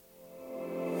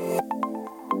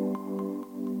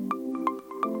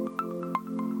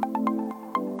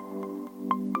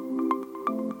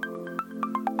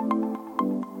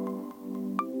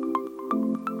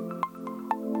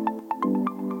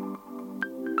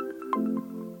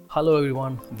Hello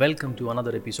everyone, welcome to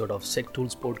another episode of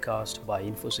SecTools podcast by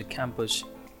InfoSec Campus.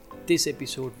 This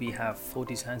episode we have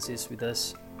Fotis Chantzis with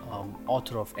us,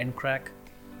 author of Ncrack.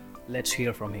 Let's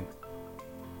hear from him.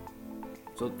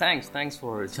 So thanks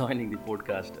for joining the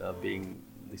podcast, being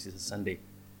this is a Sunday.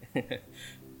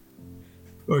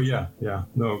 Oh yeah,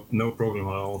 no problem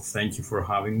at all. Thank you for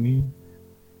having me.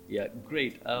 Yeah,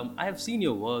 great. I have seen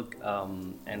your work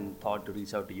and thought to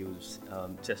reach out to you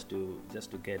just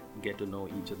to get to know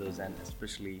each other's, and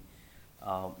especially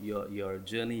your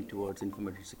journey towards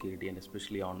information security, and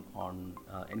especially on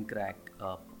Ncrack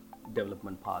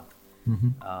development path.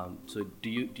 So do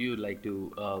you like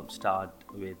to start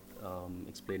with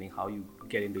explaining how you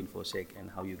get into InfoSec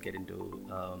and how you get into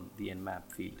the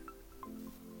Nmap field?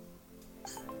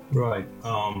 Right.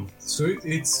 So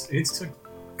it's a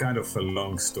kind of a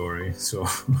long story. So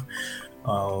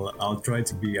I'll try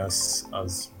to be as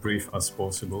brief as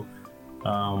possible.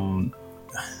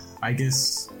 I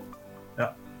guess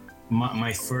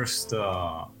my first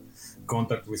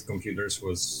contact with computers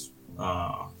was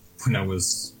when I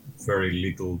was very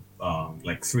little,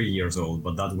 like 3 years old.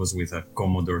 But that was with a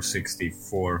Commodore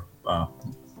 64,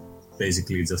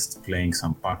 basically just playing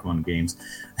some Pac-Man games,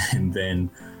 and then.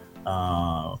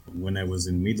 When I was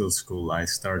in middle school, I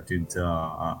started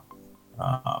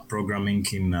programming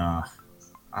in.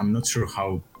 I'm not sure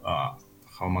how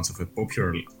much of a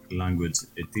popular language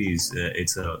it is.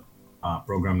 It's a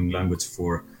programming language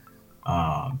for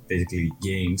basically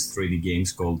games, 3D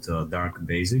games called Dark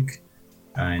Basic,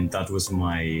 and that was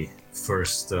my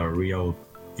first real,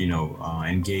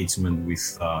 engagement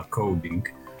with coding.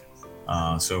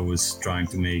 So I was trying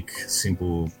to make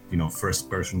simple,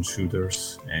 first-person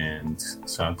shooters and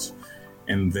such.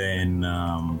 And then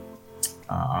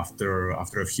after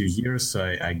a few years,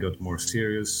 I got more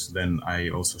serious. Then I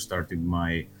also started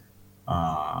my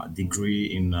degree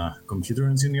in computer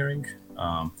engineering.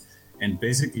 And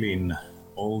basically, in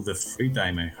all the free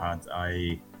time I had,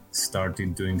 I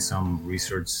started doing some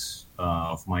research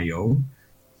of my own.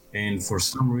 And for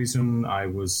some reason, I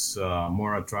was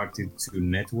more attracted to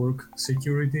network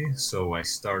security. So I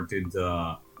started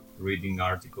reading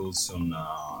articles on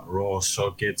raw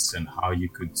sockets and how you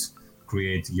could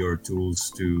create your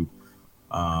tools to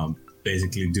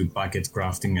basically do packet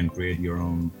crafting and create your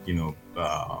own,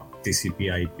 TCP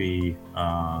IP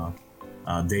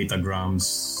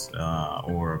datagrams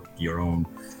or your own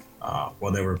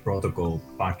whatever protocol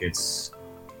packets.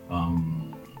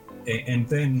 And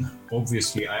then,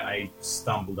 obviously, I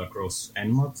stumbled across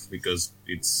Nmap because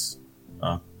it's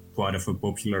quite of a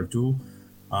popular tool.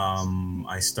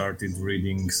 I started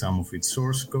reading some of its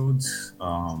source code.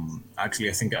 Actually,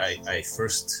 I think I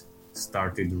first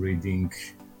started reading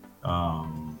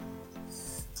the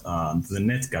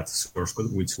Netcat source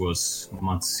code, which was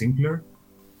much simpler.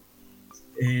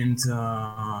 And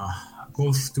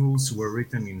both tools were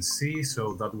written in C,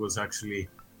 so that was actually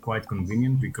quite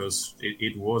convenient because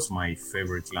it was my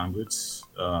favorite language,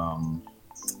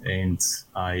 and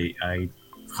I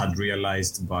had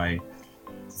realized by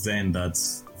then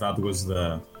that was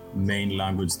the main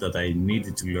language that I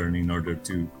needed to learn in order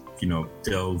to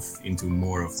delve into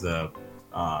more of the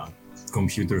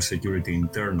computer security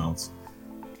internals.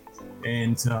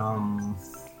 And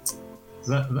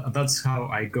that's how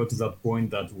I got to that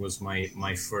point. That was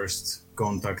my first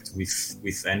contact with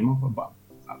Nmap.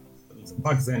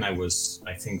 Back then I was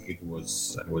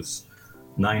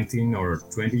 19 or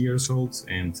 20 years old,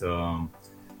 and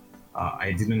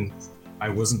I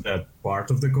wasn't a part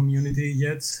of the community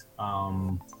yet.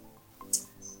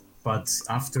 But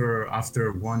after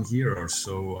 1 year or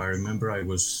so, I remember I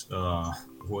was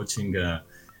watching a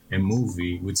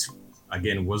movie, which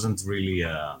again wasn't really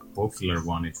a popular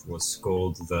one. It was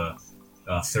called the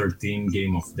 13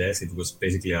 Game of Death. It was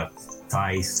basically a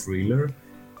Thai thriller.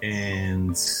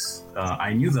 And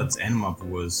I knew that Nmap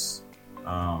was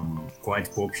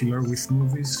quite popular with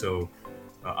movies, so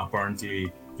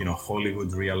apparently,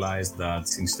 Hollywood realized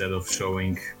that instead of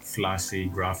showing flashy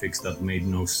graphics that made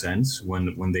no sense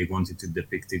when they wanted to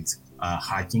depict it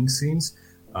hacking scenes,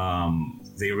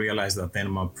 they realized that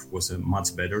Nmap was a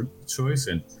much better choice,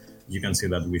 and you can see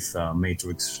that with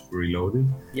Matrix Reloaded.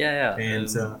 Yeah. And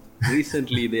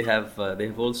recently they have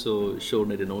also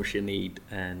shown it in Ocean 8,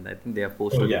 and I think they have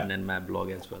posted it in Nmap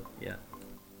blog as well. Yeah.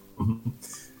 Mm-hmm.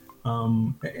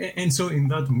 And so in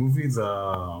that movie,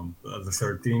 the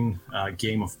 13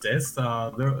 Game of Death,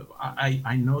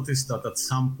 I noticed that at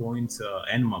some point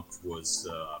Nmap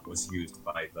was used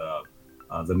by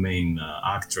the main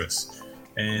actress,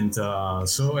 and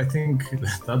so I think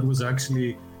that was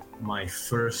actually my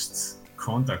first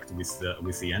contact with the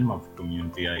Nmap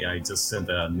community. I just sent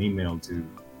an email to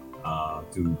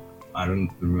to, I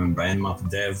don't remember, Nmap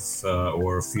dev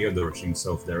or Fyodor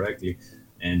himself directly.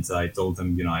 And I told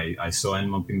them, I saw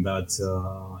Nmap in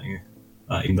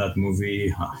that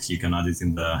movie. You can add it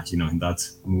in the, in that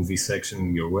movie section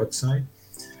in your website.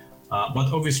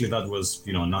 But obviously that was,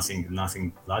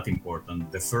 nothing that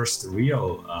important. The first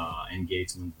real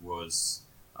engagement was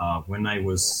when I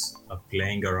was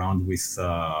playing around with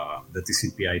the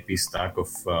TCP IP stack of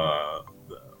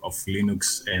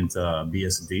Linux and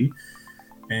BSD.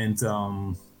 And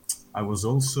I was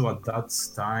also at that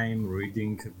time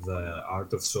reading The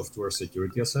Art of Software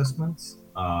Security Assessment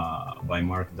by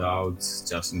Mark Dowd,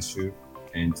 Justin Shu,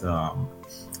 and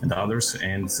others.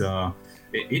 And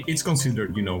it's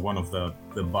considered, one of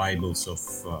the Bibles of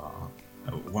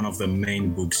one of the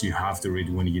main books you have to read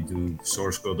when you do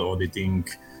source code auditing.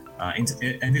 And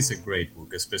it's a great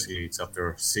book, especially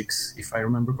chapter 6, if I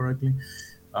remember correctly.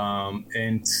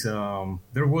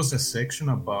 There was a section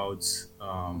about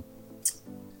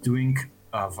doing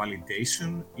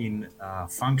validation in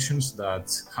functions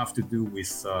that have to do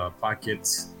with packet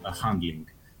handling.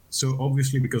 So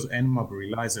obviously, because Nmap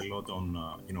relies a lot on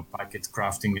packet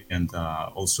crafting and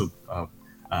also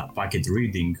packet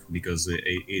reading, because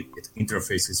it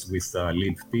interfaces with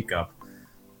lib pickup.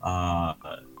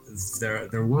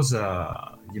 There was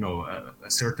a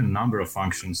certain number of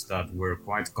functions that were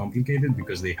quite complicated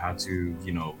because they had to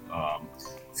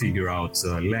figure out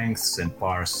lengths and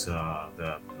parse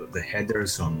the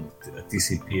headers on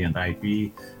TCP and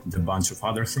IP and a bunch of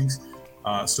other things.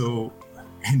 So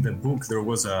in the book there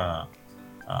was a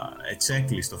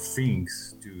checklist of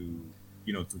things to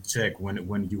check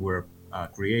when you were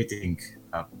creating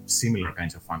similar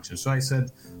kinds of functions. So I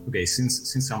said, okay,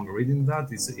 since I'm reading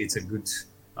that, it's a good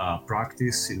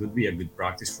practice. It would be a good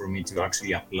practice for me to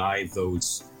actually apply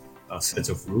those sets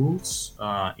of rules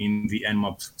in the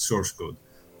Nmap source code.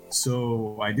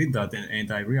 So I did that,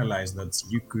 and I realized that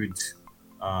you could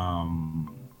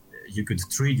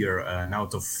trigger an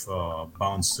out of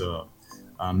bounds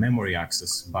memory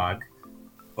access bug.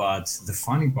 But the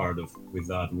funny part with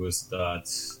that was that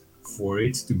for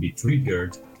it to be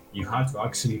triggered, you had to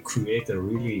actually create a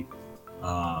really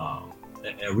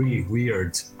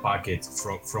weird packet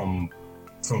from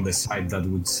the site that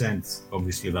would send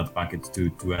obviously that packet to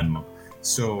Nmap.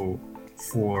 So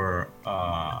for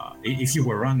if you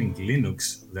were running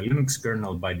Linux, the Linux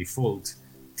kernel by default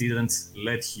didn't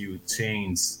let you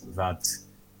change that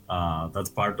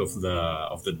part of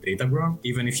the datagram,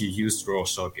 even if you used raw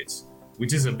sockets,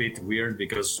 which is a bit weird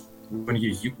because when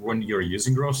you're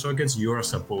using raw sockets, you are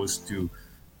supposed to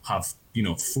have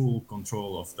full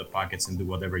control of the packets and do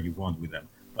whatever you want with them.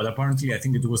 But apparently, I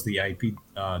think it was the IP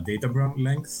datagram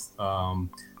length.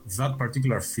 That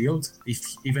particular field,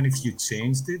 even if you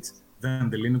changed it, then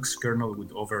the Linux kernel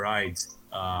would override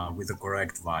with the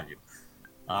correct value.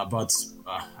 But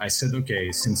I said,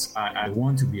 okay, since I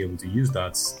want to be able to use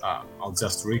that, I'll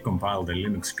just recompile the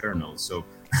Linux kernel. So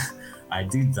I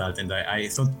did that, and I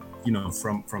thought,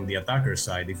 from the attacker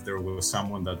side, if there was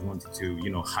someone that wanted to,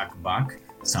 hack back,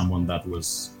 someone that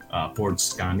was port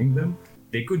scanning them,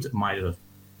 they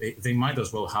might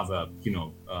as well have a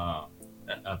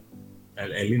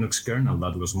Linux kernel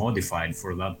that was modified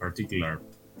for that particular,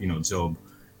 job.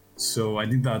 So I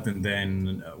did that, and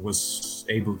then was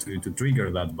able to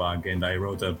trigger that bug, and I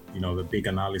wrote a big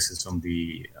analysis on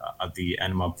at the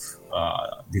Nmap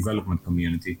development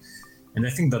community, and I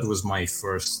think that was my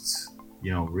first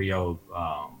real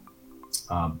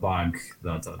bug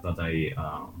that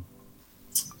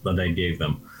I gave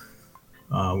them,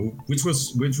 which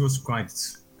was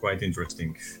quite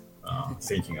interesting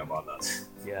thinking about that.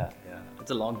 Yeah,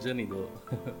 it's a long journey though.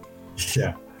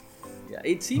 Yeah. Yeah,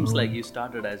 it seems like you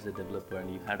started as a developer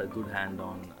and you had a good hand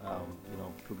on,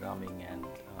 programming and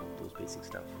those basic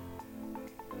stuff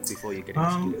before you get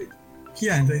into it.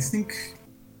 Yeah, and I think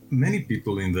many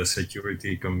people in the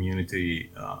security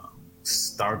community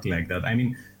start like that. I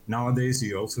mean, nowadays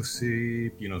you also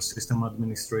see, system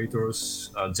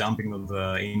administrators jumping on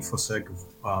the InfoSec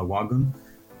wagon.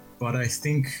 But I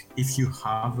think if you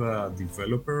have a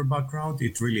developer background,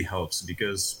 it really helps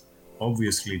because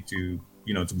obviously to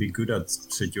be good at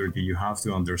security, you have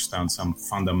to understand some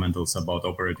fundamentals about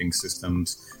operating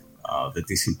systems, the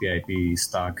TCP/IP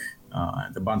stack,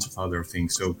 and a bunch of other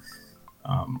things. So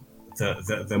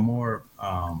the more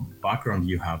background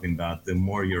you have in that, the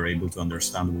more you're able to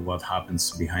understand what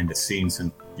happens behind the scenes,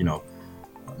 and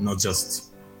not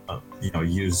just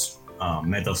use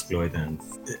Metasploit.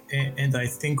 And I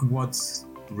think what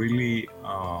really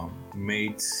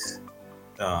made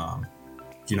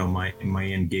my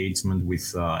engagement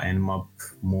with Nmap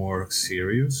more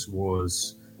serious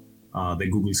was the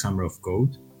Google Summer of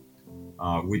Code.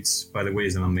 which, by the way,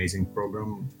 is an amazing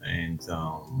program. And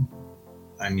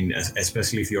I mean,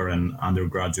 especially if you're an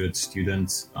undergraduate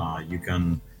student, you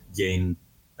can gain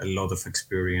a lot of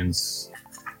experience.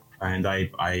 And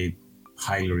I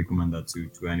highly recommend that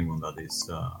to anyone that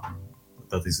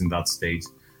is in that stage.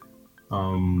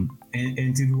 And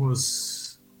it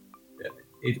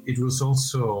was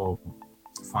also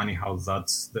funny how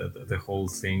that's the whole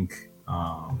thing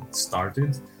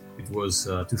started. It was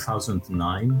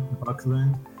 2009 back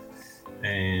then,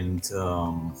 and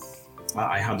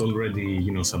I had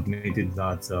already submitted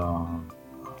that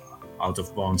out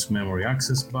of bounds memory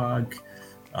access bug.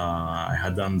 I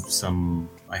had done some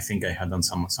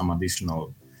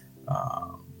additional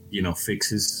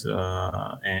fixes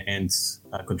and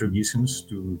contributions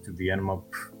to the Nmap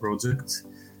project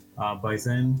by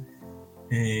then,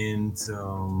 and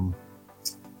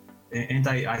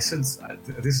I said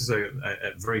this is a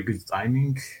very good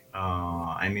timing.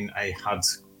 I mean, I had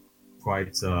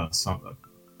quite a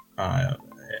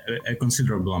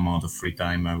considerable amount of free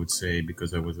time, I would say,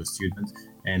 because I was a student,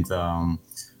 and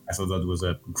I thought that was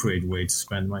a great way to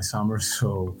spend my summer.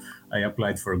 So I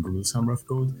applied for a Google Summer of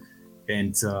Code.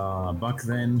 And back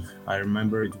then, I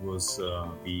remember it was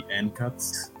the Ncrack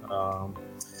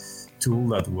tool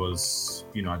that was,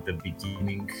 at the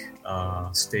beginning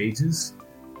stages.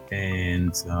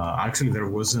 And actually, there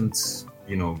wasn't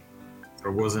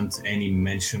any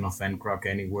mention of Ncrack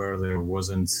anywhere. There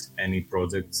wasn't any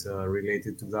project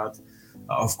related to that.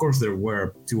 Of course, there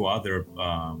were two other,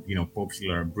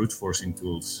 popular brute forcing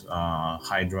tools,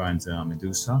 Hydra and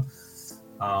Medusa.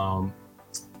 The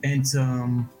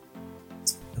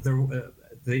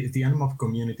Nmap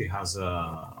community has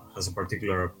a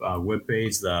particular web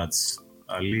page that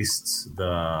lists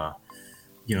a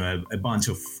bunch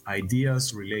of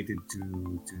ideas related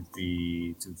to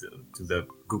the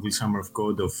Google Summer of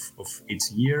Code of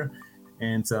each year,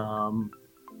 and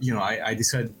I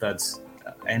decided that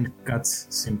Ncrack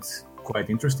seemed quite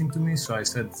interesting to me, so I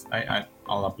said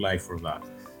I'll apply for that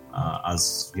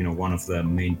as one of the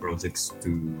main projects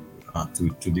to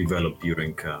develop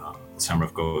during Summer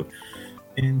of Code.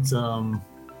 And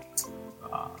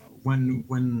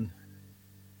when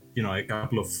a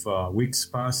couple of weeks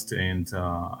passed, and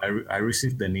I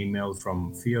received an email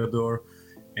from Fyodor,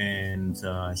 and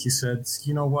he said,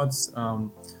 "You know what?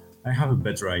 I have a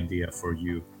better idea for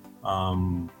you."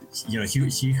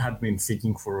 He had been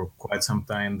thinking for quite some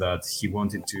time that he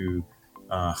wanted to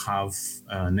have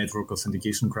a network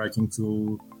authentication cracking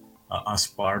tool as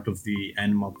part of the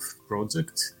Nmap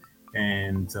project,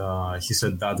 and he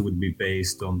said that would be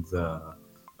based on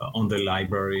the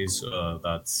libraries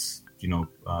that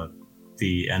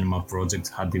the Nmap project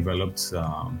had developed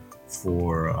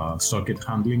for socket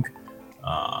handling.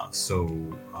 So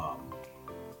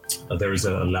there is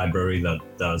a library that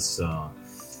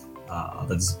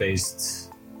is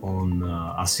based on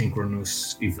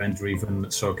asynchronous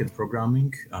event-driven socket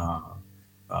programming,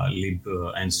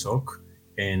 libnsock,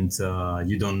 and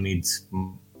you don't need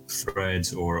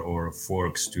threads or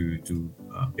forks to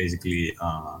basically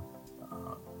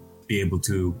be able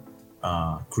to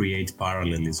create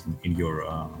parallelism in your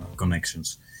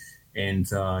connections. And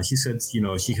he said,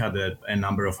 he had a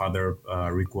number of other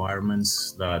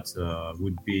requirements that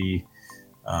would be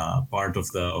part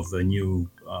of the new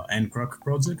Ncrack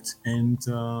project. And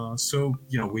so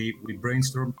we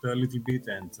brainstormed a little bit,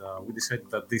 and we decided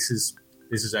that this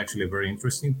is actually a very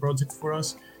interesting project for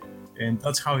us. And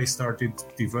that's how I started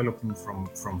developing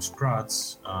from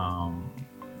scratch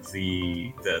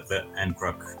the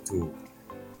Ncrack tool.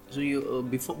 So you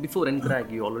before Ncrack,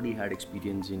 you already had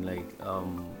experience in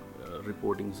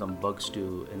reporting some bugs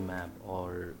to Nmap,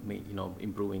 or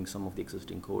improving some of the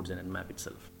existing codes in Nmap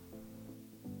itself.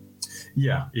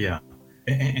 Yeah,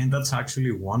 and that's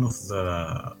actually one of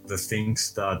the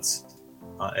things that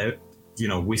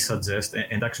we suggest,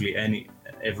 and actually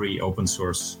every open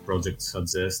source project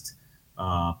suggests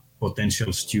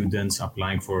potential students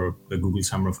applying for the Google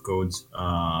Summer of Code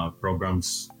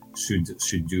programs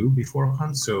should do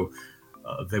beforehand. So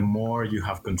the more you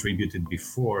have contributed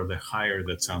before, the higher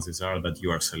the chances are that you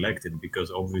are selected,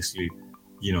 because obviously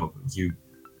you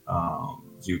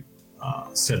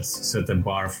set a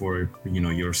bar for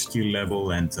your skill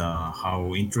level and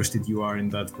how interested you are in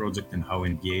that project and how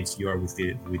engaged you are with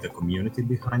the community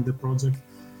behind the project.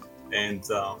 And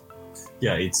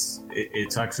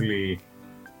it's actually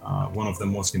one of the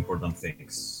most important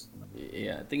things.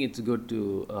 Yeah, I think it's good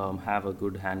to have a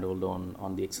good handhold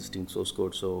on the existing source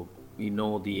code, so we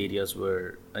know the areas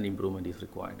where an improvement is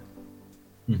required.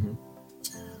 Mm-hmm.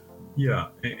 Yeah,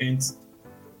 and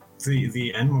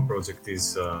the Nmap project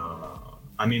is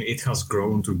I mean, it has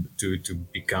grown to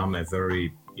become a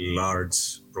very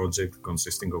large project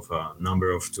consisting of a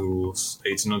number of tools.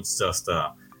 It's not just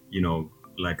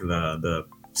like the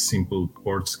simple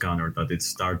port scanner that it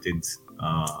started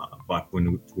back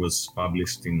when it was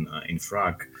published in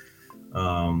Phrack.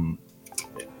 And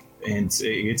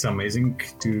it's amazing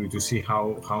to see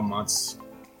how much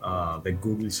the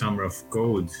Google Summer of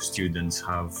Code students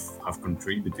have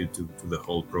contributed to the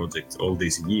whole project all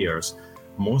these years.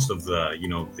 Most of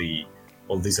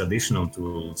all these additional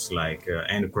tools like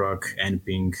Ncrack,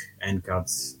 Nping, Ncat,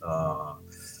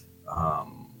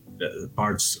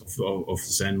 parts of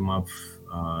Nmap,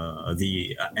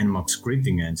 the Nmap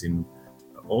scripting engine,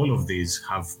 all of these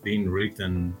have been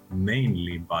written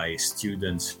mainly by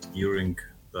students during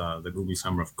the Google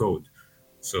Summer of Code.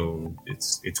 So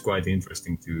it's quite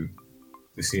interesting to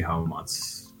see how much,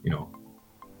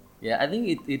 Yeah, I think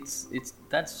it's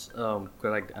that's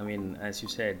correct. I mean, as you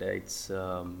said,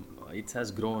 it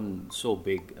has grown so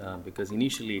big because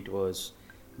initially it was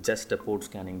just a port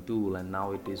scanning tool, and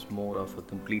now it is more of a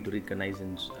complete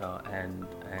reconnaissance and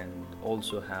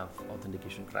also have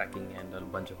authentication cracking and a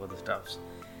bunch of other stuffs.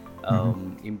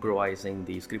 Improvising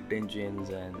the script engines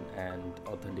and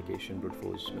authentication brute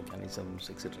force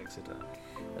mechanisms, etc., etc.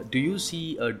 Do you see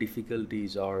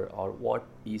difficulties or what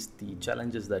is the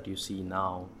challenges that you see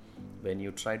now when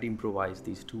you try to improvise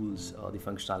these tools or the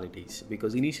functionalities?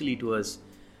 Because initially it was,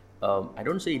 I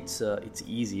don't say it's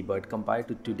easy, but compared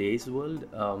to today's world,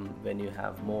 when you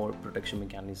have more protection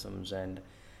mechanisms and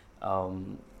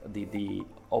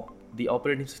the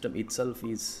operating system itself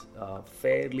is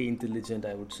fairly intelligent,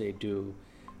 I would say, to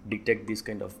detect these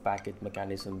kind of packet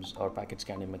mechanisms or packet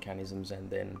scanning mechanisms and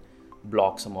then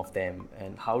block some of them.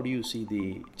 And how do you see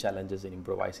the challenges in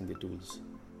improvising the tools?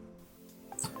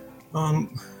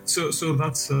 So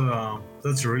that's a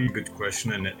really good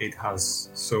question, and it has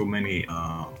so many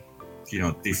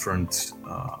different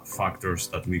factors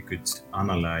that we could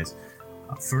analyze.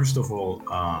 First of all,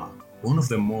 one of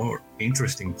the more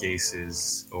interesting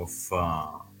cases of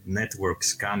network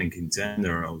scanning in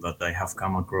general that I have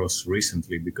come across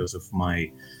recently because of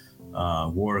my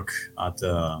work at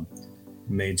a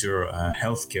major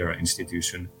healthcare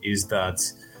institution is that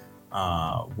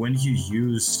when you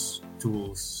use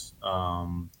tools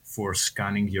for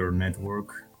scanning your network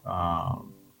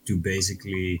to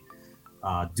basically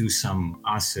do some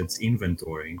assets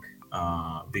inventorying,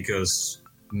 because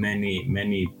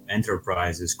many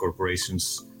enterprises,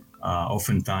 corporations,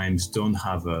 oftentimes don't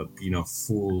have a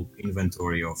full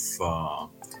inventory of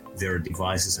their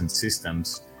devices and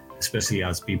systems, especially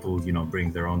as people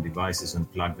bring their own devices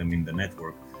and plug them in the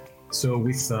network. So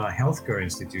with healthcare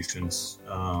institutions,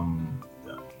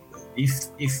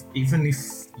 even if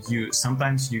you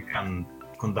sometimes you can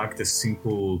conduct a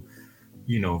simple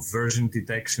version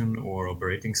detection or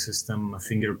operating system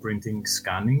fingerprinting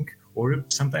scanning, or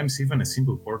sometimes even a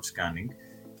simple port scanning,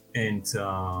 and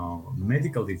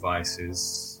medical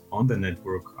devices on the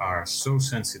network are so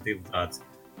sensitive that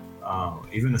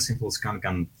even a simple scan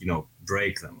can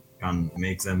break them, can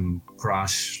make them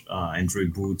crash and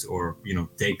reboot, or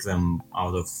take them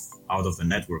out of the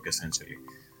network essentially.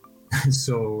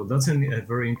 So that's a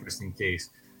very interesting case,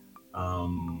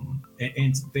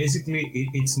 and basically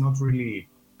it's not really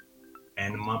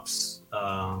Nmap's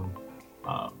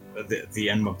the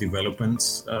Nmap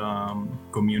development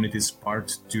community's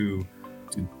part to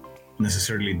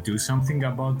necessarily do something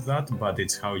about that, but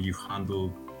it's how you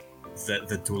handle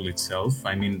the tool itself.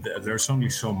 I mean, there's only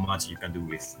so much you can do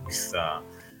with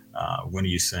when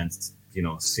you send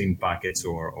SYN packets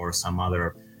or some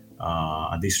other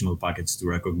additional packets to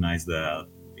recognize the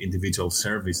individual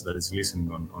service that is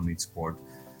listening on its port.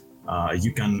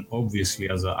 You can obviously,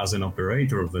 as an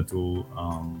operator of the tool,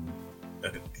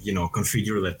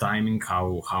 configure the timing,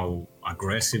 how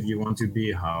aggressive you want to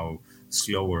be, how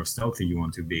slow or stealthy you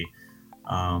want to be,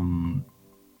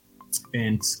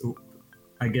 and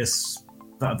I guess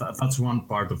that's one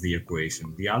part of the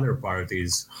equation. The other part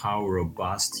is how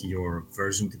robust your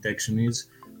version detection is.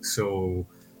 So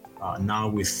now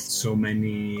with so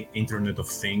many Internet of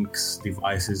Things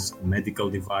devices, medical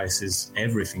devices,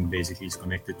 everything basically is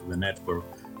connected to the network.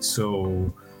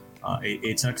 So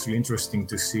it's actually interesting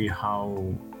to see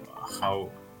how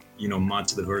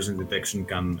much the version detection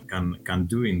can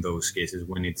do in those cases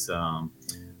when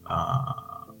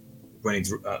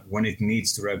it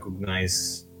needs to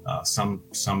recognize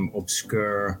some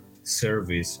obscure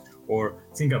service. Or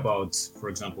think about, for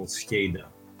example, SCADA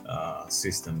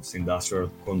systems, industrial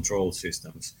control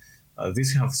systems.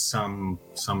 These have some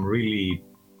really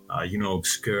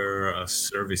obscure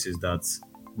services that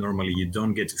normally you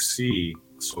don't get to see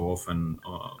so often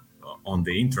on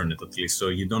the internet, at least. So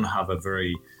you don't have a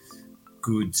very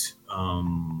good,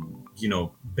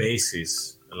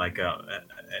 basis, like a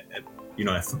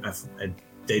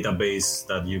database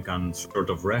that you can sort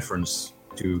of reference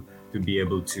to be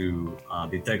able to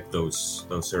detect those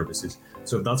services.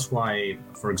 So that's why,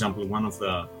 for example, one of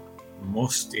the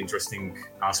most interesting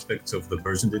aspects of the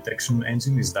version detection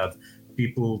engine is that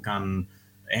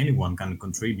anyone can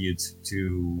contribute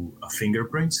to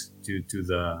fingerprints to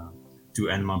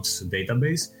Nmap's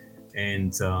database,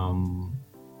 and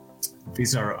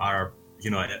these are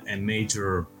a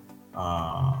major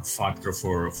factor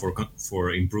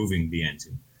for improving the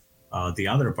engine. The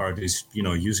other part is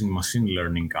using machine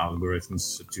learning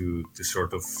algorithms to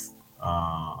sort of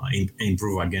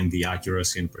improve again the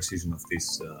accuracy and precision of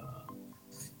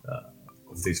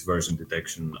these version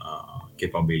detection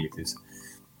capabilities.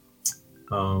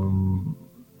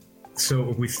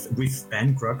 So with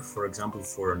Ncrack, for example,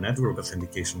 for network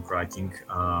authentication cracking,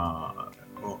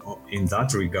 in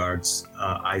that regards,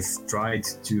 I've tried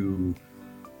to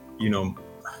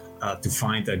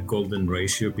find a golden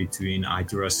ratio between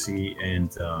accuracy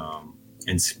and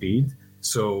speed.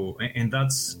 So, and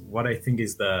that's what I think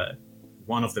is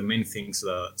one of the main things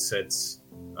that sets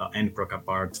Ncrack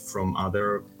apart from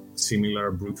other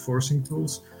similar brute forcing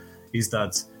tools, is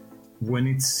that when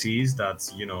it sees that,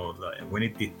 when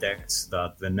it detects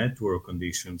that the network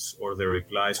conditions or the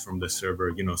replies from the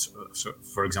server, so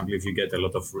for example, if you get a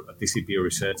lot of TCP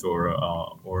resets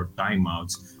or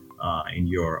timeouts in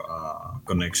your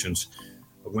connections,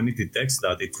 when it detects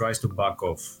that, it tries to back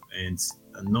off and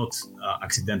not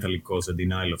accidentally cause a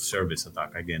denial of service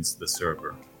attack against the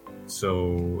server.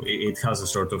 So it has a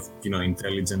sort of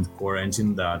intelligent core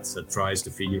engine that tries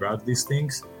to figure out these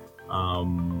things.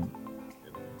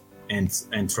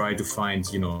 And try to find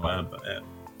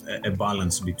a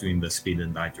balance between the speed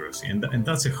and accuracy, and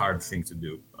that's a hard thing to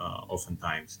do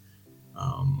oftentimes.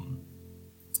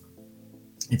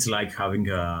 It's like having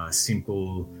a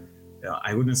simple,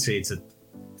 I wouldn't say it's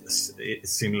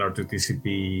similar to the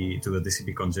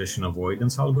TCP congestion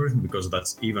avoidance algorithm, because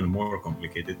that's even more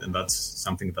complicated, and that's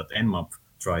something that Nmap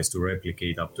tries to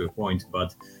replicate up to a point,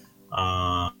 but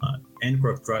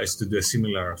Ncrack tries to do a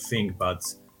similar thing but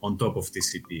on top of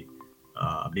TCP.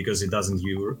 Because it doesn't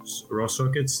use raw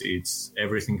sockets,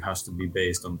 everything has to be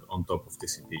based on top of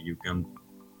TCP. You can,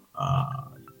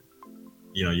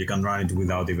 you can run it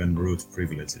without even root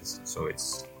privileges. So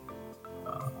it's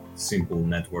simple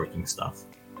networking stuff.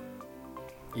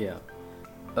 Yeah.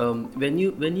 When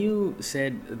you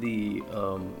said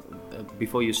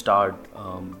before you start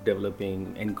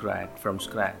developing Ncrack from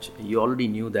scratch, you already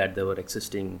knew that there were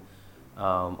existing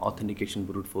authentication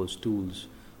brute force tools.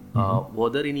 Were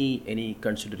there any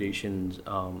considerations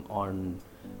on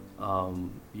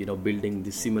building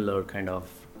the similar kind of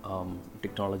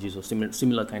technologies or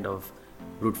similar kind of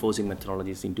brute forcing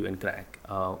methodologies into Ncrack?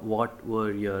 What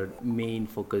were your main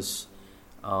focus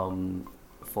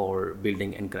for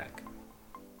building Ncrack?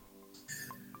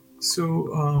 So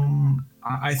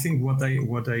I think what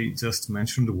I just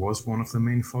mentioned was one of the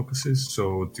main focuses.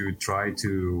 So to try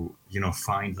to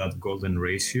find that golden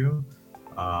ratio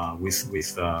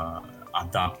with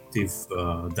adaptive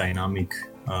dynamic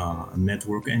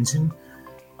network engine.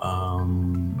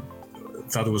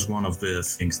 That was one of the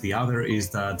things. The other is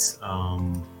that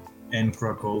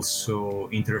Ncrack also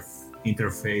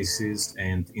interfaces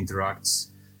and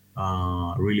interacts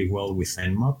really well with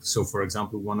Nmap. So, for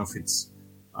example, one of its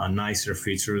nicer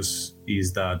features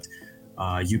is that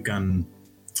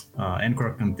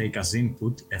Ncrack can take as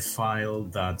input a file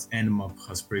that Nmap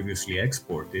has previously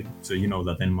exported. So you know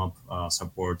that Nmap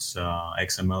supports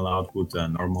XML output,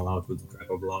 normal output,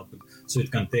 trackable output. So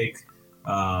it can take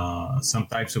some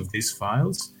types of these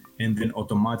files and then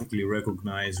automatically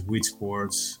recognize which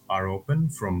ports are open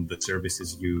from the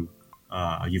services you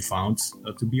found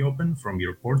to be open from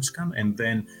your port scan, and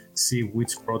then see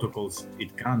which protocols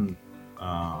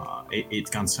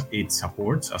it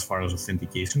supports as far as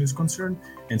authentication is concerned,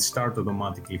 and start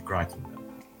automatically cracking them.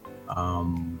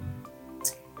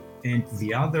 And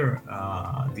the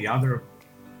other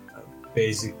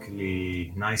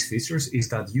basically nice features is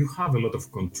that you have a lot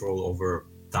of control over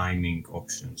timing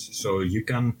options. So you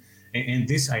can, and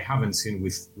this I haven't seen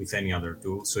with any other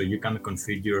tool. So you can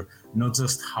configure not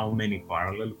just how many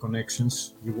parallel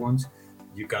connections you want.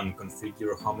 You can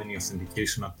configure how many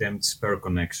authentication attempts per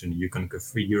connection. You can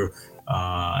configure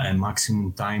a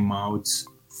maximum timeout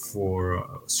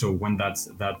so when that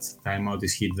timeout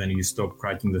is hit, then you stop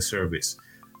cracking the service.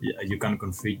 You can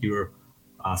configure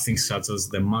things such as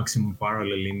the maximum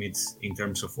parallel limits in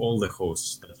terms of all the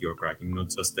hosts that you're cracking, not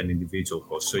just an individual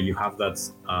host. So you have that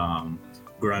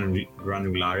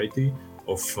granularity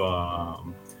of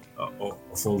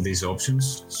all these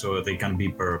options. So they can be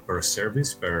per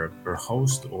service, per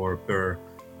host, or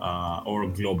or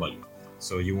global.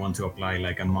 So you want to apply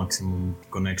like a maximum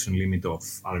connection limit of,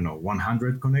 I don't know,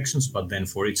 100 connections, but then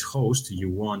for each host, you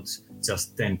want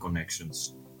just 10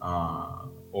 connections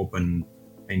open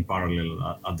in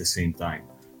parallel at the same time.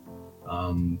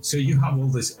 So you have all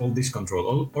this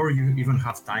control, or you even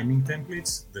have timing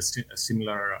templates that's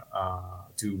similar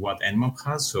to what Nmap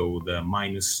has. So the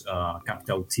minus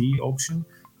capital T option,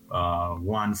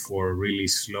 1 for really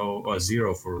slow, or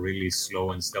 0 for really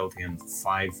slow and stealthy, and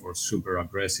 5 for super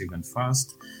aggressive and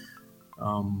fast.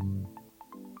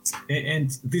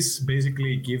 And this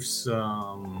basically gives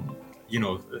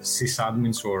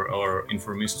sysadmins or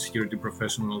information security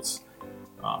professionals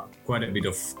quite a bit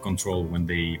of control when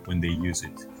they use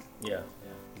it. Yeah,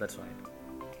 that's right.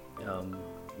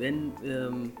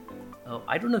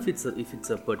 I don't know if it's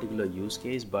a particular use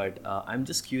case, but I'm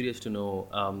just curious to know,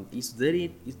 is there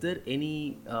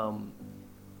any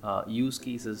use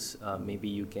cases maybe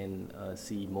you can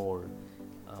see more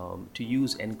to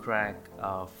use Ncrack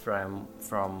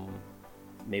from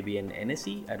maybe an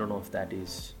NSE? I don't know if that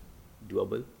is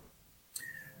doable.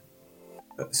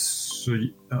 So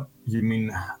you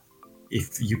mean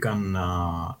if you can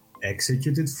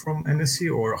execute it from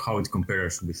NSE, or how it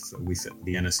compares with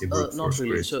the NSE brute Not force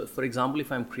really. script? So, for example,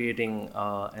 if I'm creating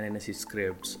an NSE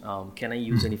script, can I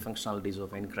use any functionalities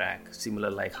of Ncrack, similar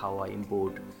like how I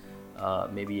import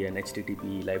maybe an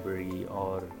HTTP library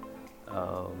or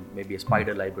maybe a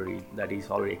spider library that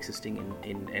is already existing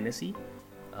in NSE?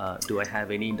 Do I have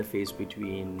any interface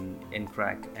between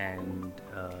Ncrack and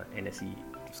NSE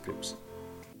scripts?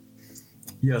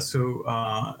 Yeah, so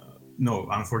no,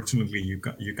 unfortunately, you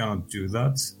cannot do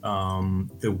that.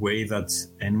 The way that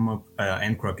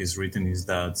Ncrack is written is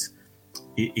that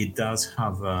it does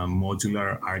have a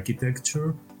modular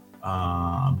architecture,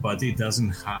 but it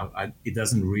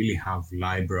doesn't really have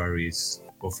libraries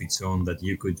of its own that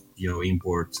you could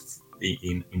import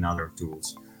in other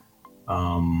tools.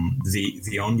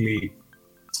 The only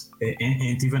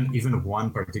and even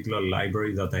one particular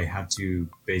library that I had to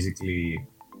basically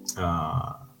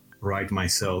write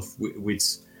myself,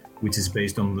 which is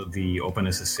based on the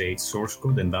OpenSSH source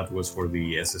code, and that was for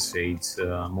the SSH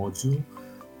module.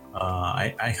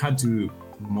 I had to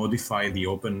modify the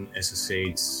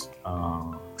OpenSSH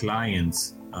client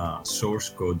source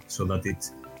code so that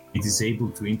it is able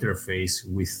to interface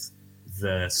with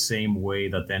the same way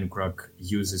that Ncrack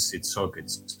uses its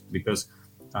sockets, because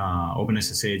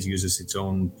OpenSSH uses its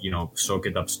own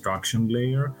socket abstraction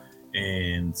layer,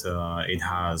 and it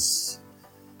has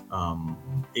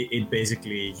it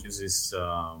basically uses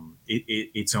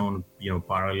its own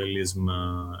parallelism,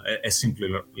 a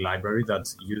simpler library that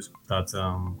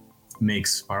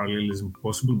makes parallelism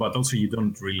possible. But also you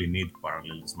don't really need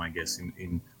parallelism, I guess,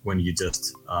 in when you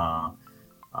just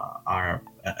are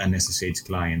an SSH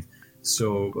client.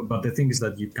 So, but the thing is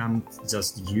that you can't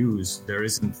just there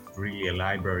isn't really a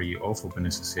library of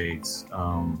OpenSSH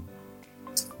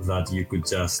that you could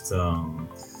just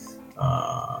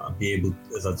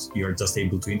that you're just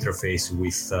able to interface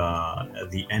with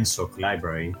the NSOC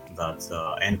library that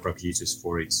Ncrack uses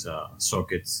for its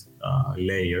socket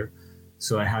layer.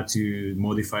 So I had to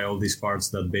modify all these parts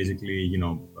that basically,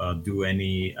 do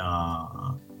any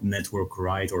network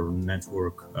write or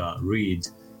network read.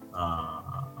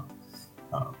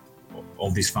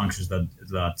 All these functions that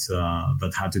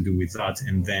had to do with that,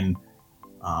 and then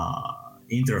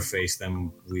interface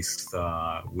them with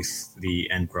the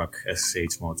Ncrack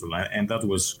SSH module, and that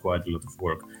was quite a lot of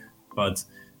work. But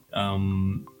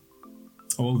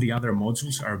all the other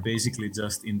modules are basically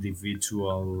just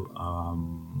individual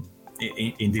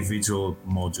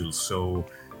modules. So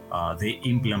they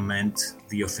implement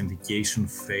the authentication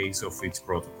phase of each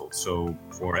protocol. So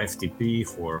for FTP,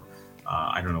 for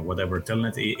I don't know, whatever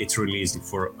telnet, it's really easy.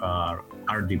 For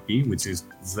RDP, which is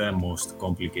the most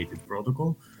complicated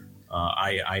protocol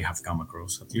I have come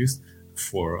across, at least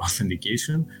for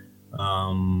authentication,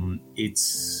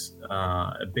 it's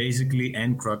basically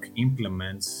Ncrack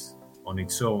implements on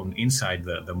its own inside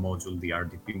the module, the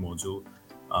RDP module,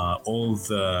 all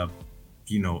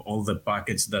the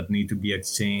packets that need to be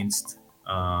exchanged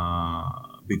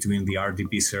between the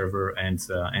RDP server and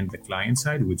the client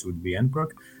side, which would be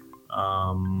Ncrack,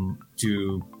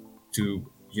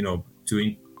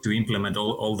 to implement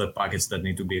all the packets that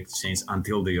need to be exchanged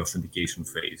until the authentication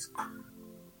phase.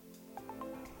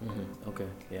 Mm-hmm. Okay,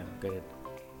 yeah, get it.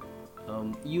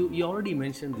 You already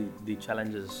mentioned the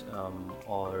challenges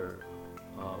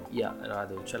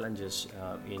challenges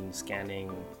in scanning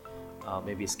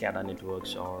maybe SCADA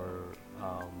networks or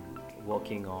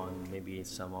working on maybe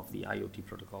some of the IoT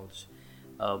protocols.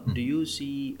 Do you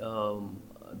see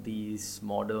these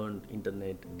modern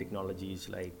internet technologies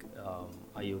like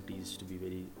IoTs, to be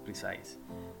very precise,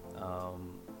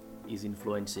 is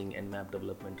influencing Nmap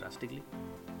development drastically?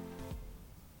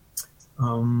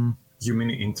 You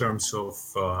mean in terms of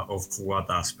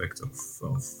what aspect of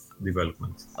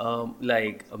development?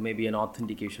 Like maybe an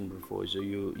authentication before. So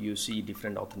you see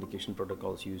different authentication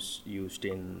protocols used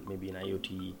in maybe an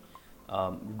IoT,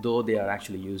 though they are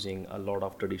actually using a lot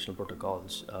of traditional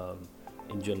protocols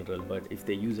in general. But if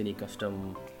they use any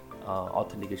custom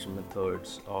authentication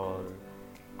methods or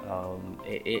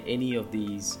any of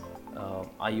these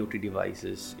IoT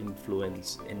devices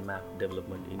influence Nmap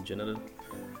development in general?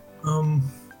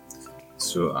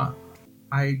 So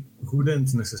I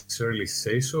wouldn't necessarily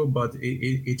say so, but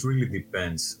it really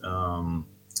depends.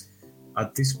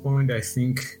 At this point, I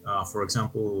think, for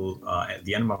example,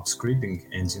 the Nmap scripting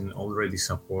engine already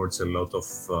supports a lot of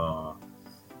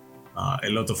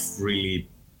really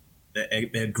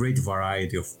a great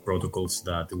variety of protocols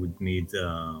that would need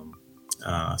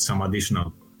some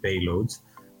additional payloads.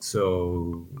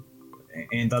 So,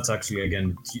 and that's actually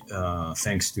again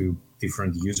thanks to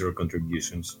different user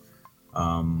contributions.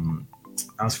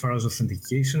 As far as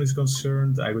authentication is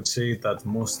concerned, I would say that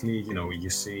mostly, you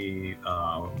see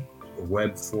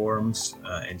web forms,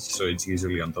 and so it's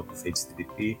usually on top of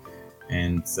HTTP,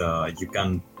 and you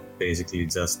can basically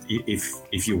just,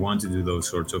 if you want to do those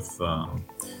sorts of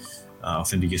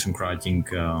authentication cracking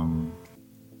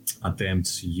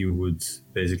attempts, you would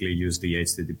basically use the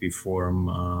HTTP form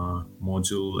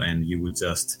module, and you would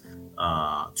just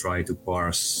try to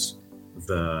parse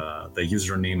the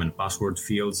username and password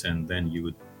fields, and then you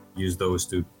would use those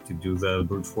to do the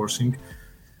brute forcing.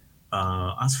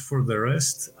 As for the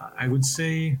rest, I would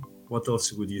say, what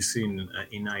else would you see in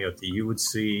IoT? You would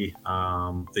see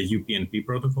the UPnP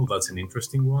protocol. That's an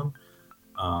interesting one.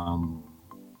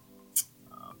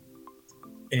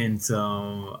 And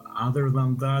other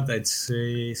than that, I'd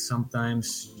say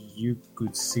sometimes you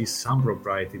could see some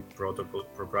proprietary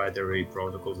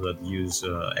protocols that use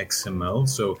XML.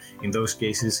 So in those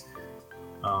cases,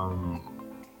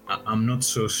 I'm not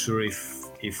so sure if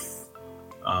it's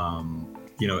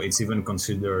even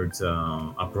considered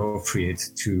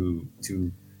appropriate to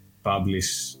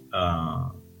publish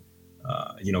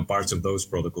parts of those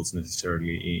protocols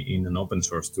necessarily in an open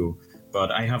source tool.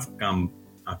 But I have come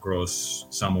across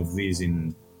some of these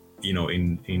in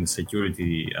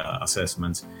security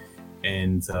assessments,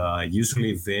 and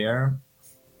usually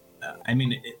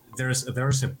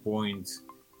there's a point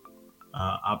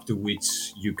up to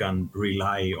which you can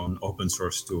rely on open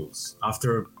source tools.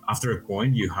 After a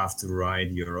point, you have to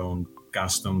write your own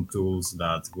custom tools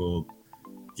that will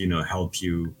help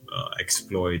you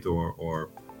exploit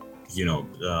or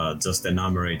just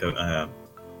enumerate a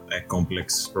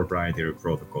complex proprietary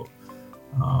protocol.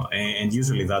 And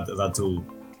usually that tool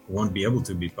won't be able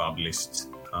to be published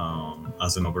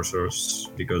as an open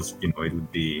source because it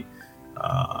would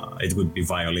be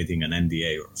violating an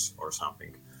NDA or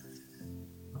something.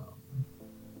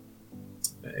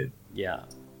 Yeah.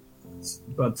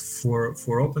 But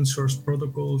for open source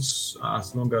protocols,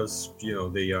 as long as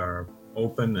they are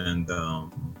open and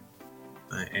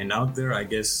out there, I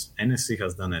guess NSC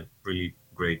has done a really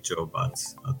great job at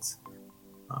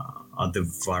the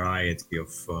variety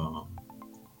of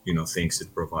things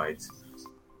it provides.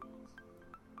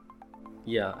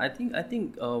 Yeah, I think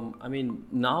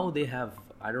now they have,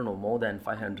 I don't know, more than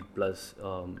 500 plus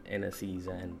NSEs,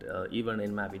 and even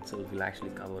Nmap itself will actually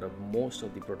cover up most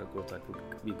of the protocols that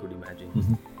we could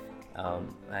imagine.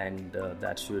 And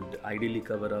that should ideally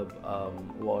cover up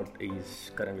what is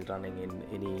currently running in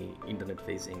any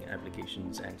internet-facing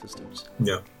applications and systems.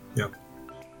 Yeah.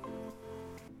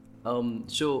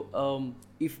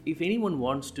 If anyone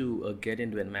wants to get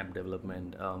into Nmap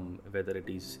development, whether it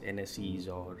is NSEs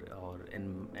or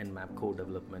Nmap code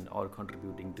development, or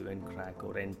contributing to Ncrack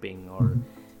or Nping or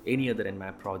any other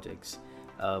Nmap projects,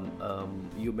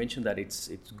 you mentioned that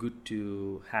it's good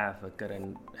to have a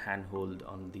current handhold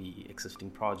on the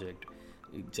existing project,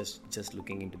 just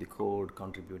looking into the code,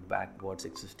 contribute back what's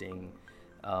existing,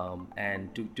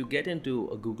 and to get into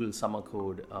a Google Summer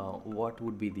Code, what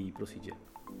would be the procedure?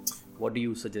 What do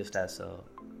you suggest as a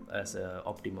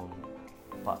optimum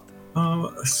path?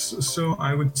 So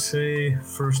I would say,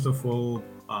 first of all,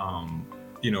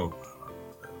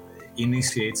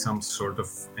 initiate some sort of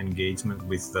engagement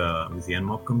with the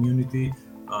Nmap community.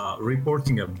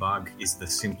 Reporting a bug is the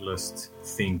simplest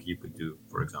thing you could do,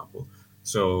 for example.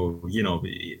 So,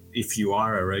 if you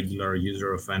are a regular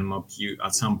user of Nmap,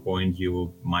 at some point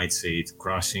you might say it's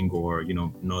crashing or,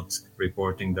 not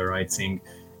reporting the right thing.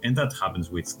 And that happens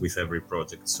with every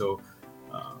project. So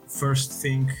first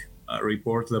thing,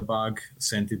 report the bug,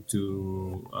 send it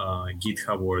to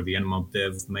GitHub or the Nmap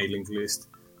dev mailing list,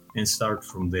 and start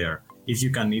from there. If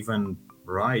you can even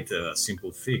write a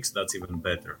simple fix, that's even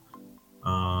better.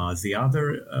 The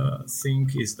other thing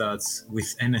is that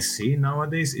with NSC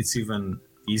nowadays, it's even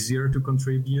easier to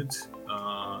contribute,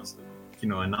 a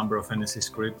number of NSC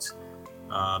scripts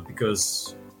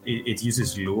because it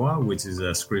uses Lua, which is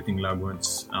a scripting language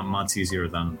much easier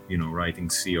than writing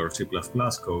C or C++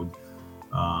 code.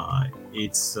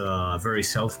 It's very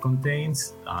self-contained.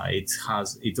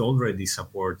 It already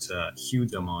supports a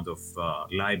huge amount of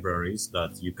libraries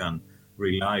that you can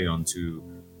rely on to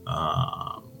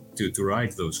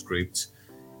write those scripts.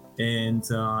 And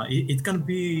it can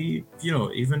be,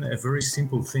 even a very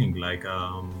simple thing like,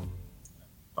 a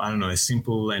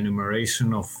simple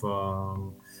enumeration of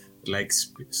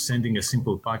sending a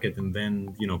simple packet and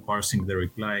then, parsing the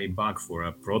reply back for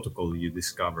a protocol you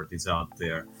discovered is out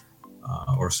there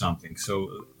or something.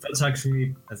 So that's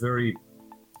actually a very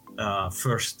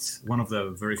one of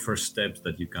the very first steps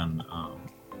that you can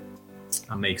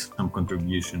make some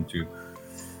contribution to.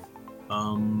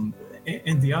 And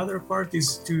the other part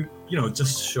is to,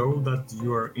 just show that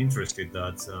you are interested,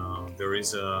 that there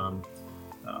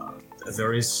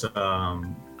is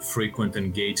frequent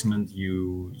engagement.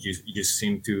 You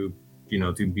seem to,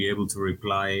 to be able to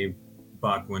reply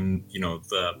back when,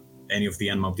 any of the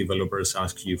Nmap developers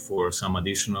ask you for some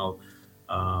additional,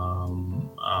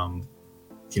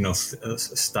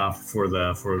 stuff for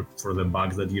the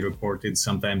bug that you reported.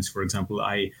 Sometimes, for example,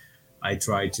 I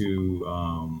try to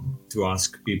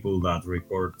ask people that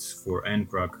report for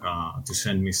Ncrack to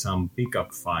send me some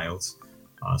pickup files,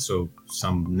 so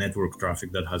some network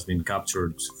traffic that has been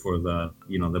captured for the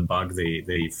the bug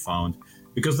they found,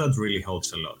 because that really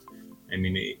helps a lot. I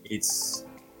mean,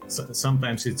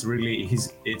 sometimes it's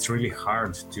really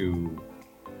hard to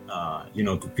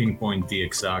to pinpoint the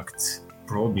exact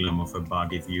problem of a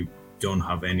bug if you don't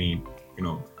have any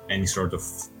sort of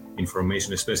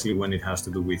information, especially when it has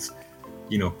to do with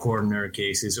corner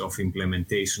cases of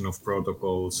implementation of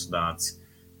protocols that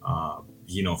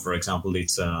for example,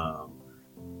 it's an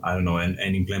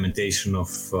implementation of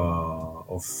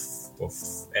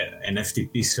an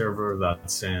FTP server that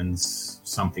sends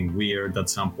something weird at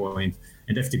some point,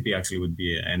 and FTP actually would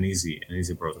be an easy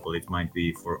protocol. It might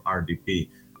be for RDP.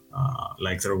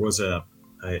 Like there was a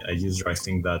user, I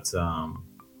think, that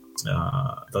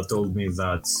told me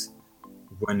that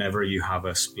whenever you have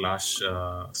a splash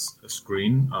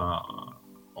screen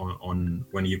on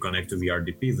when you connect to the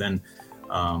RDP, then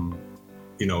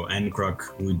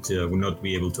Ncrack would not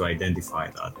be able to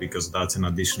identify that, because that's an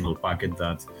additional packet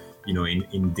that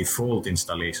in default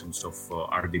installations of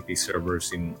RDP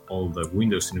servers in all the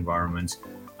Windows environments,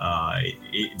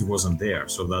 it wasn't there.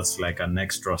 So that's like an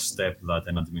extra step that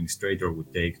an administrator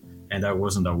would take, and I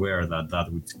wasn't aware that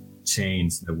would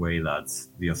change the way that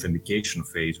the authentication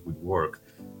phase would work.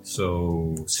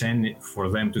 So for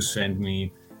them to send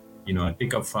me a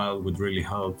pickup file would really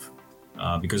help,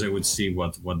 because I would see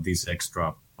what these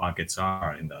extra packets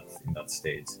are in that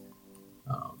state.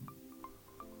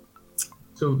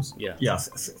 Things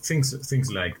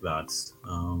like that.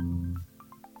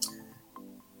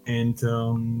 And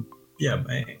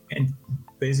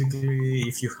basically,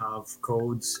 if you have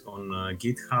codes on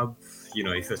GitHub,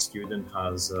 if a student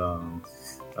has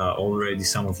already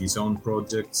some of his own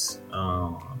projects,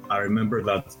 I remember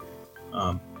that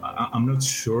I'm not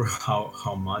sure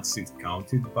how much it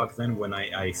counted back then when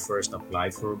I first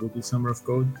applied for Google Summer of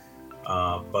Code,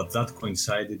 but that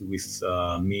coincided with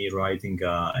me writing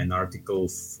an article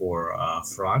for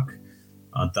Phrack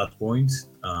at that point.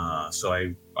 So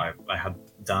I had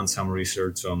done some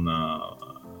research on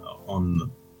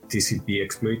TCP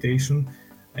exploitation,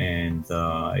 and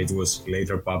it was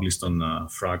later published on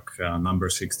Phrack number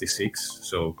 66.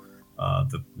 So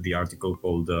the article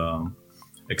called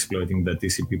Exploiting the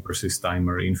TCP Persist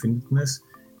Timer Infiniteness.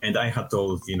 And I had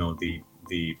told in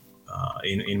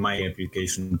my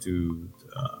application to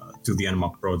the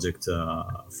Nmap project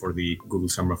for the Google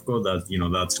Summer of Code that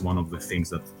that's one of the things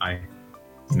that I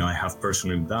have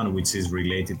personally done, which is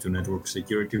related to network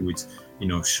security, which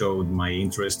showed my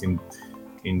interest in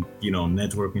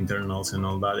network internals and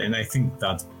all that. And I think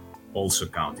that also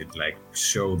counted, like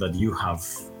show that you have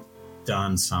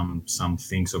done some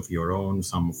things of your own,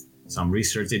 some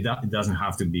research. It doesn't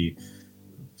have to be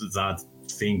that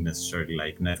thing necessarily,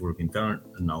 like network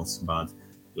internals, but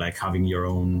like having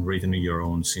written your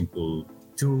own simple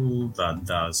tool that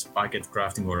does packet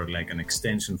crafting or like an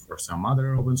extension for some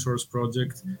other open source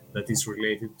project that is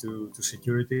related to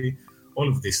security. All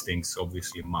of these things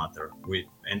obviously matter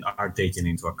and are taken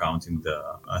into account in the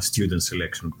student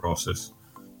selection process.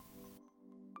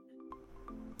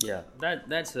 Yeah,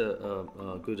 that's a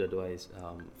good advice,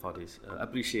 Fotis.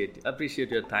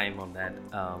 Appreciate your time on that.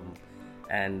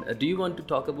 And do you want to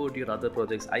talk about your other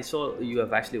projects? I saw you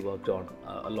have actually worked on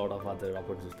a lot of other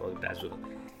open source projects as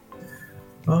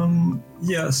well.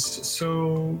 Yes.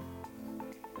 So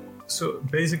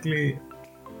basically,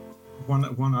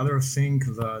 one other thing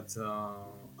that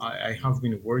I have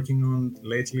been working on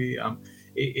lately.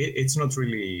 It's not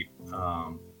really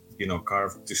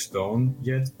carved to stone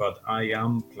yet, but I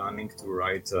am planning to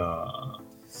write a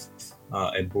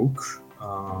book,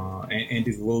 and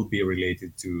it will be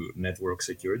related to network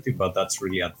security, but that's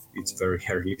really at its very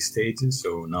early stages.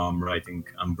 So now I'm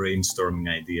brainstorming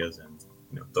ideas and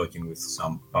talking with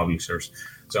some publishers.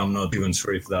 So I'm not even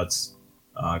sure if that's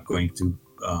going to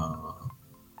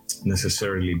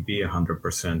necessarily be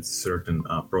 100% certain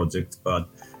project, but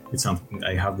it's something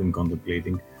I have been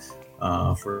contemplating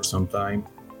for some time.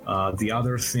 The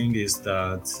other thing is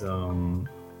that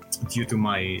due to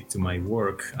my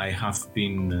work, I have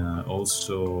been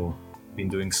also been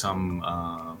doing some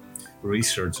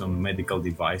research on medical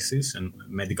devices and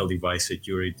medical device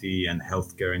security and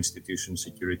healthcare institution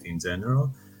security in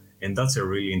general, and that's a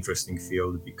really interesting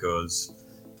field because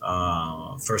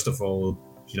first of all,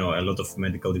 a lot of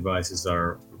medical devices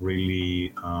are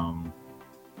really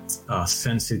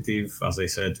sensitive, as I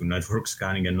said, to network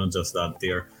scanning, and not just that,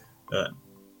 they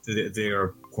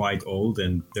are quite old,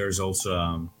 and there's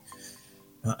also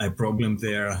a problem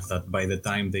there that by the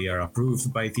time they are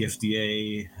approved by the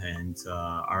FDA and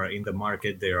are in the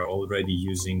market, they are already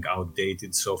using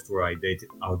outdated software,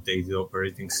 outdated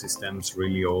operating systems,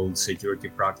 really old security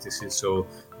practices. So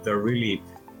they're really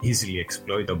easily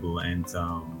exploitable, and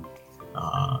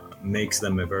makes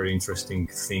them a very interesting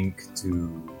thing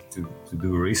to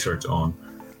do research on.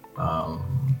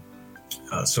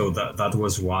 So that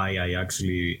was why I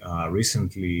actually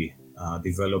recently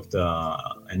developed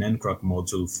an Ncrack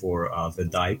module for the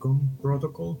DICOM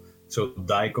protocol. So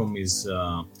DICOM is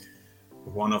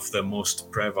one of the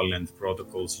most prevalent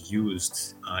protocols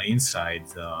used inside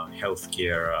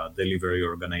healthcare delivery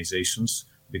organizations,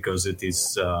 because it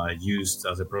is used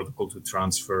as a protocol to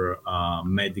transfer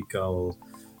medical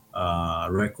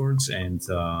records and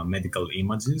medical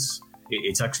images.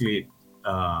 It's actually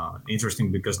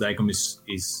interesting because DICOM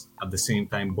is at the same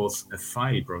time both a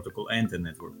file protocol and a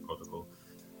network protocol.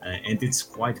 And it's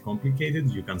quite complicated.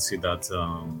 You can see that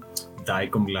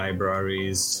DICOM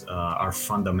libraries are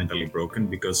fundamentally broken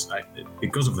because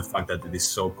of the fact that it is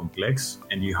so complex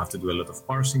and you have to do a lot of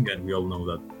parsing. And we all know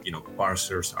that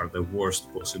parsers are the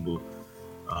worst possible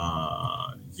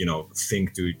thing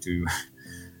to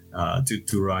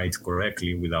write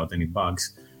correctly without any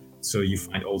bugs. So you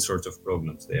find all sorts of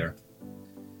problems there.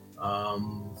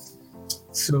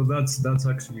 So that's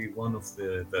actually one of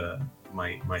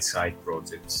my side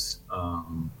projects.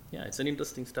 Yeah, it's an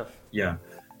interesting stuff. Yeah.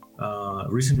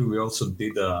 Recently we also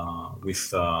did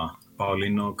with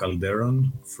Paulino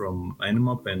Calderon from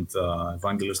Nmap and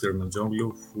Evangelos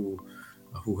Dermazoglu, who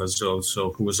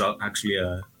was actually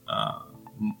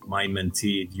my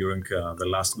mentee during the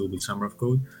last Google Summer of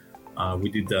Code. We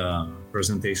did a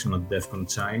presentation at DEF CON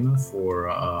China for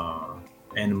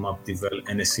Nmap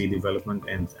NSE development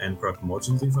and Ncrack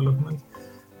module development.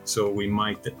 So we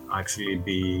might actually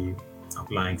be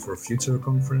applying for future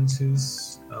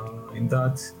conferences in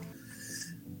that.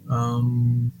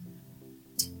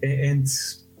 And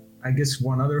I guess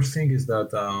one other thing is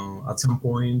that at some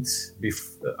point,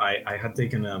 I had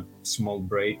taken a small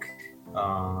break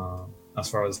as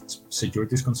far as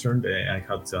security is concerned. I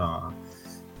had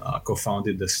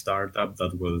co-founded a startup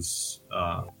that was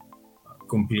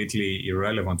completely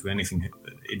irrelevant to anything.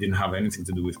 It didn't have anything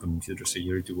to do with computer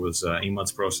security. It was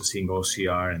image processing,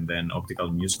 OCR, and then optical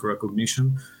music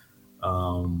recognition.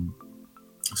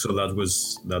 So that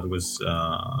was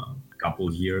a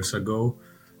couple years ago,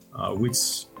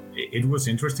 which it was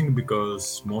interesting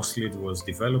because mostly it was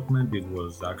development. It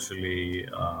was actually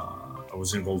I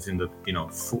was involved in the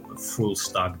full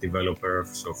stack developer.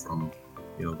 So from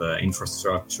the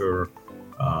infrastructure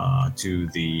to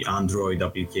the Android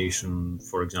application,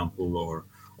 for example, or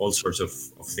all sorts of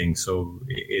things. So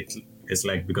it's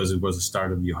like, because it was a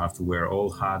startup, you have to wear all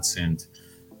hats and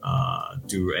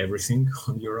do everything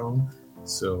on your own.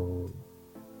 So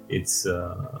it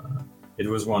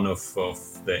was one of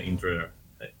the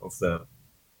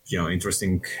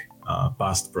interesting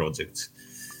past projects.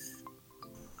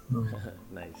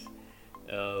 Nice.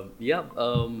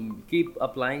 Keep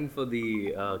applying for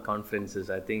the conferences.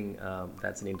 I think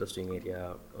that's an interesting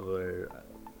area where,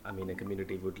 I mean, a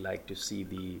community would like to see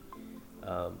the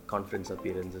conference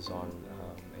appearances on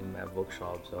Nmap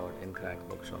workshops or Ncrack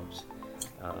workshops.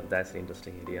 That's an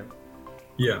interesting area.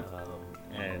 Yeah.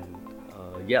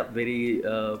 Very.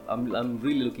 I'm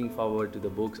really looking forward to the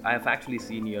books. I have actually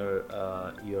seen your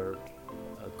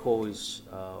course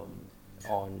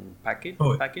on packet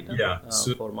yeah.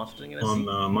 So for mastering on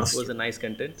NSC. It was a nice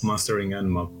content. mastering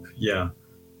Nmap. Yeah.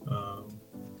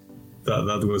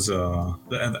 That was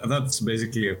that's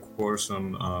basically a course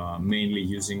on mainly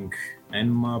using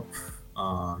Nmap.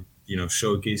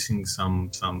 Showcasing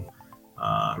some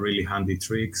really handy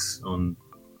tricks on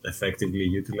effectively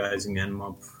utilizing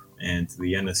Nmap and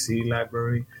the NSC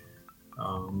library.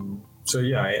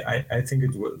 I think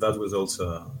that was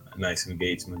also a nice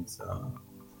engagement.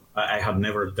 I had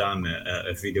never done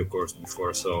a video course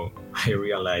before, so I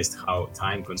realized how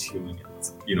time-consuming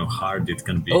and hard it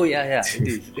can be. Oh yeah, it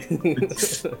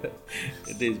is.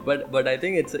 It is, but I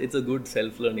think it's a good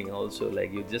self-learning also.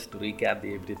 Like you just recap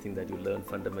everything that you learn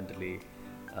fundamentally.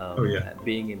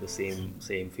 Being in the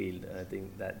same field, I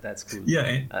think that's cool.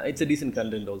 Yeah, it's a decent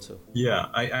content also. Yeah,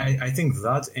 I think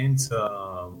that and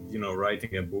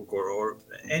writing a book or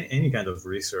any kind of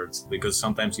research, because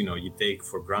sometimes you take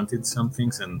for granted some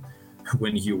things, and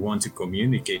when you want to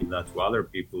communicate that to other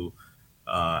people,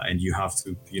 and you have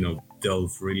to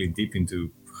delve really deep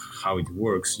into how it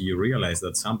works, you realize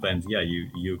that sometimes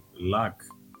you lack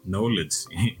knowledge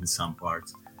in some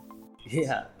parts.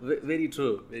 Yeah, very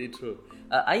true, very true.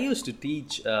 I used to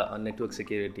teach on network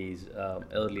securities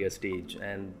earlier stage,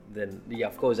 and then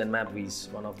of course Nmap is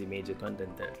one of the major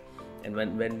content there. And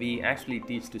when we actually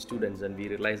teach to students, and we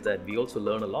realize that we also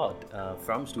learn a lot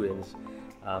from students,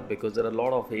 because there are a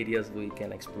lot of areas we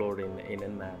can explore in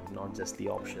Nmap, not just the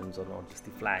options or not just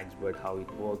the flags, but how it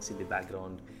works in the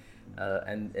background,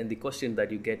 and the question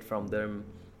that you get from them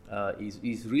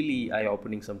is really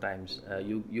eye-opening sometimes.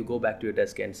 You go back to your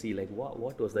desk and see like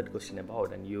what was that question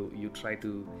about, and you try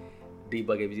to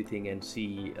debug everything and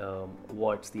see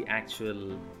what's the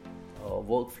actual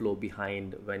workflow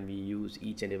behind when we use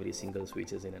each and every single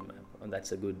switches in Nmap, and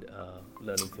that's a good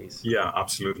learning phase. Yeah,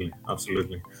 absolutely.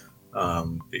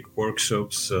 Big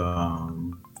workshops,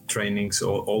 trainings,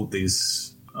 all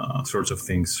these sorts of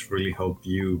things really help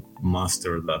you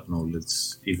master that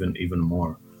knowledge even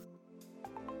more.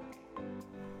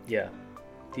 Yeah,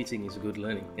 teaching is good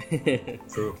learning.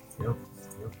 True.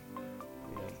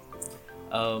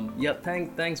 Yeah.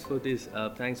 Thanks for this.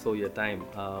 Thanks for your time.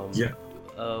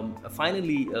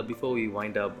 Finally, before we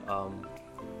wind up,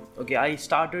 I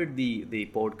started the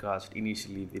podcast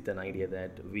initially with an idea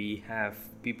that we have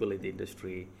people in the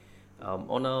industry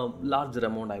on a larger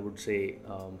amount, I would say,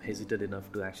 hesitant enough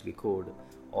to actually code,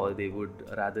 or they would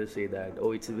rather say that,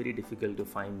 it's very difficult to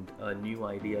find a new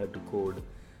idea to code.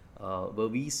 Where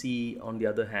we see, on the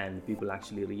other hand, people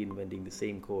actually reinventing the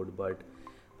same code, but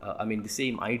the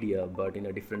same idea, but in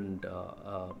a different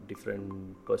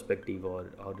perspective or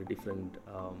a different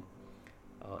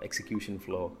execution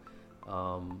flow.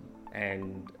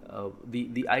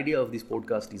 The idea of this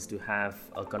podcast is to have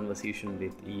a conversation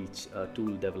with each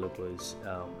tool developers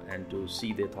and to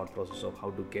see their thought process of how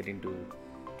to get into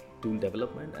tool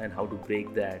development and how to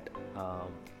break that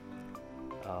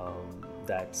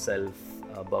self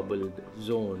bubbled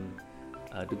zone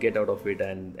to get out of it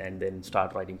and then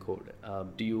start writing code.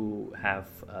 Do you have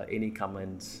any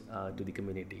comments to the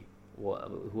community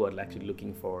who are actually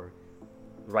looking for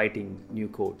writing new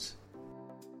codes?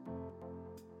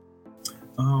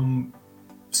 One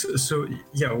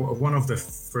of the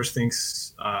first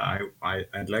things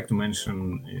I'd like to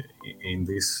mention in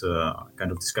this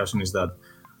kind of discussion is that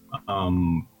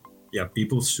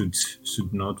people should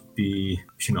not be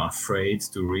afraid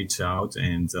to reach out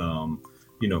and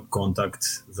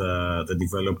contact the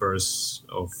developers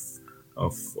of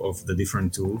the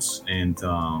different tools. And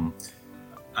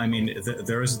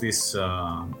there is this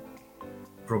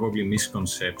probably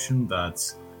misconception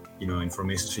that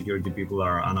information security people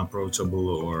are unapproachable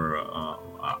or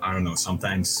I don't know,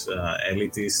 sometimes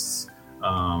elitists.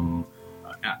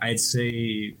 I'd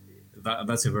say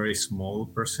that's a very small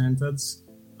percentage.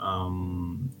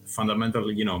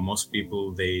 Fundamentally, most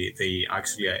people they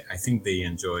actually I think they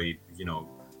enjoy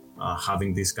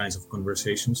having these kinds of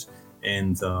conversations.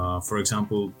 And for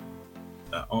example,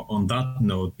 on that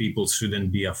note, people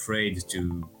shouldn't be afraid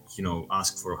to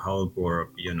ask for help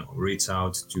or reach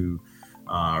out to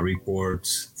report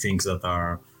things that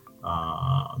are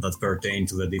that pertain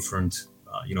to the different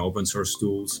open source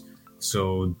tools.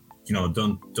 So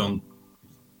don't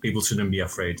people shouldn't be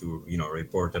afraid to,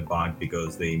 report a bug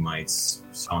because they might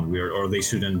sound weird, or they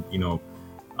shouldn't,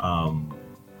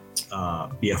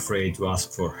 be afraid to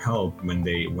ask for help when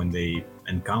they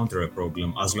encounter a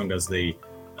problem, as long as they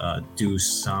do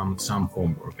some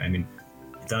homework. I mean,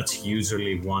 that's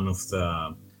usually one of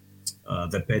the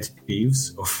pet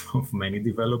peeves of many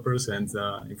developers, and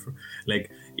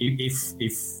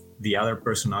if the other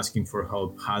person asking for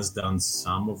help has done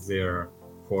some of their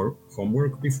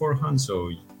homework beforehand,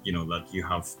 so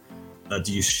that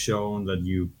you've shown that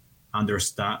you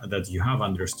understand, that you have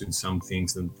understood some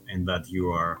things, and that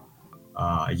you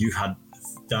had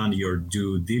done your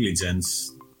due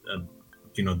diligence,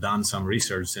 done some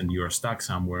research, and you are stuck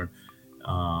somewhere,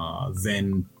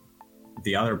 then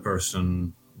the other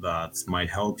person that might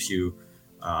help you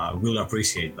will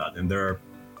appreciate that, and there are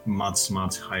much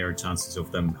higher chances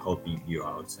of them helping you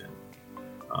out and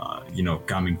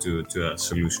coming to a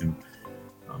solution.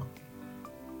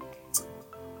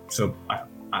 So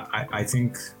I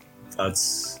think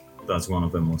that's one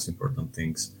of the most important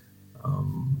things.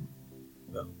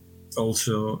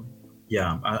 Also,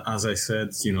 as I said,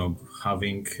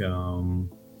 having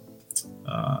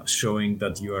showing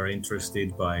that you are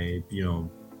interested by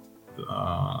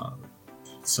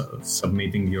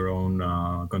submitting your own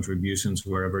contributions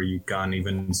wherever you can,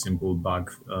 even simple bug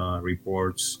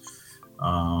reports,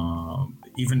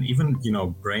 even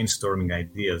brainstorming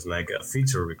ideas like a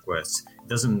feature request. It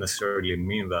doesn't necessarily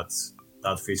mean that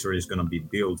feature is going to be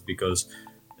built, because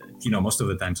most of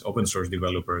the times open source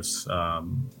developers,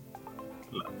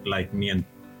 like me and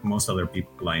most other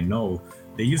people I know,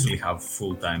 they usually have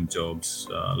full-time jobs.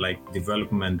 Like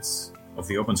development of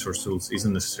the open source tools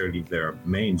isn't necessarily their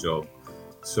main job,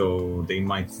 so they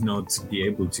might not be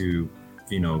able to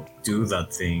do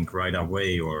that thing right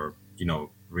away, or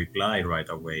reply right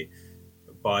away.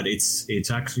 But it's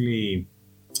actually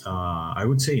I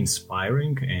would say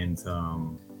inspiring, and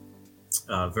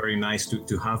very nice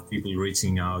to have people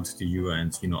reaching out to you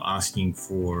and asking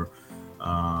for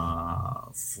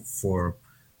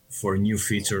new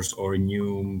features or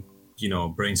new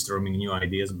brainstorming new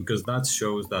ideas, because that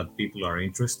shows that people are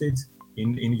interested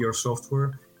in your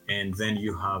software, and then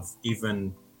you have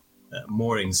even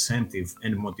more incentive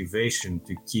and motivation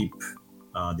to keep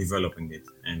developing it,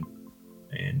 and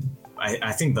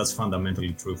I think that's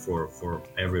fundamentally true for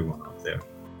everyone out there.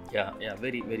 Yeah,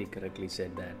 very, very correctly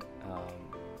said that.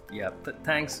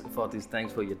 Thanks for this.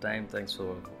 Thanks for your time. Thanks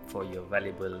for your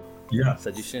valuable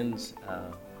suggestions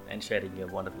and sharing your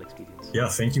wonderful experience. Yeah,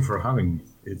 thank you for having me.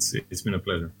 It's been a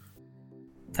pleasure.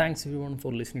 Thanks everyone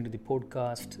for listening to the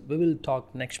podcast. We will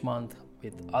talk next month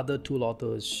with other tool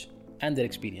authors and their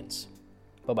experience.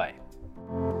 Bye-bye.